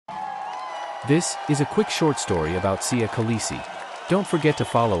This is a quick short story about Sia Kolisi. Don't forget to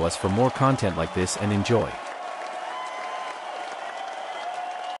follow us for more content like this and enjoy.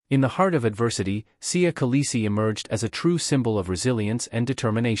 In the heart of adversity, Sia Kolisi emerged as a true symbol of resilience and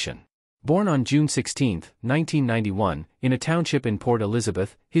determination. Born on June 16, 1991, in a township in Port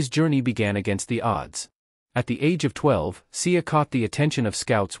Elizabeth, his journey began against the odds. At the age of 12, Sia caught the attention of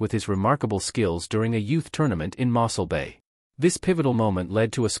scouts with his remarkable skills during a youth tournament in Mossel Bay. This pivotal moment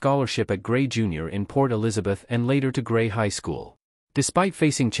led to a scholarship at Grey Junior in Port Elizabeth and later to Grey High School. Despite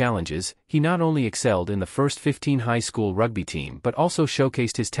facing challenges, he not only excelled in the first 15 high school rugby team but also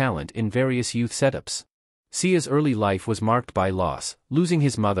showcased his talent in various youth setups. Sia's early life was marked by loss, losing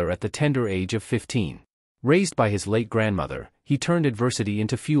his mother at the tender age of 15. Raised by his late grandmother, he turned adversity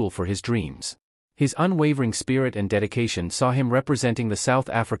into fuel for his dreams. His unwavering spirit and dedication saw him representing the South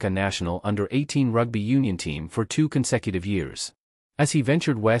Africa national under-18 rugby union team for 2 consecutive years. As he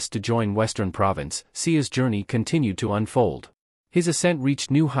ventured west to join Western Province, Sia's journey continued to unfold. His ascent reached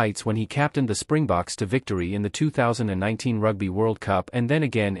new heights when he captained the Springboks to victory in the 2019 Rugby World Cup and then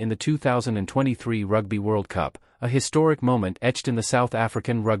again in the 2023 Rugby World Cup, a historic moment etched in the South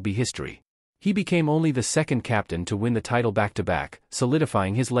African rugby history. He became only the second captain to win the title back-to-back,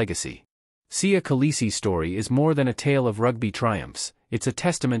 solidifying his legacy. Sia Kolisi's story is more than a tale of rugby triumphs, it's a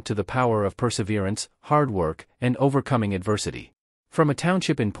testament to the power of perseverance, hard work, and overcoming adversity. From a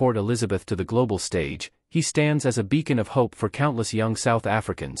township in Port Elizabeth to the global stage, he stands as a beacon of hope for countless young South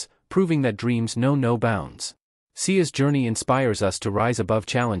Africans, proving that dreams know no bounds. Sia's journey inspires us to rise above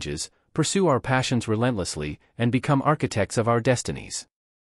challenges, pursue our passions relentlessly, and become architects of our destinies.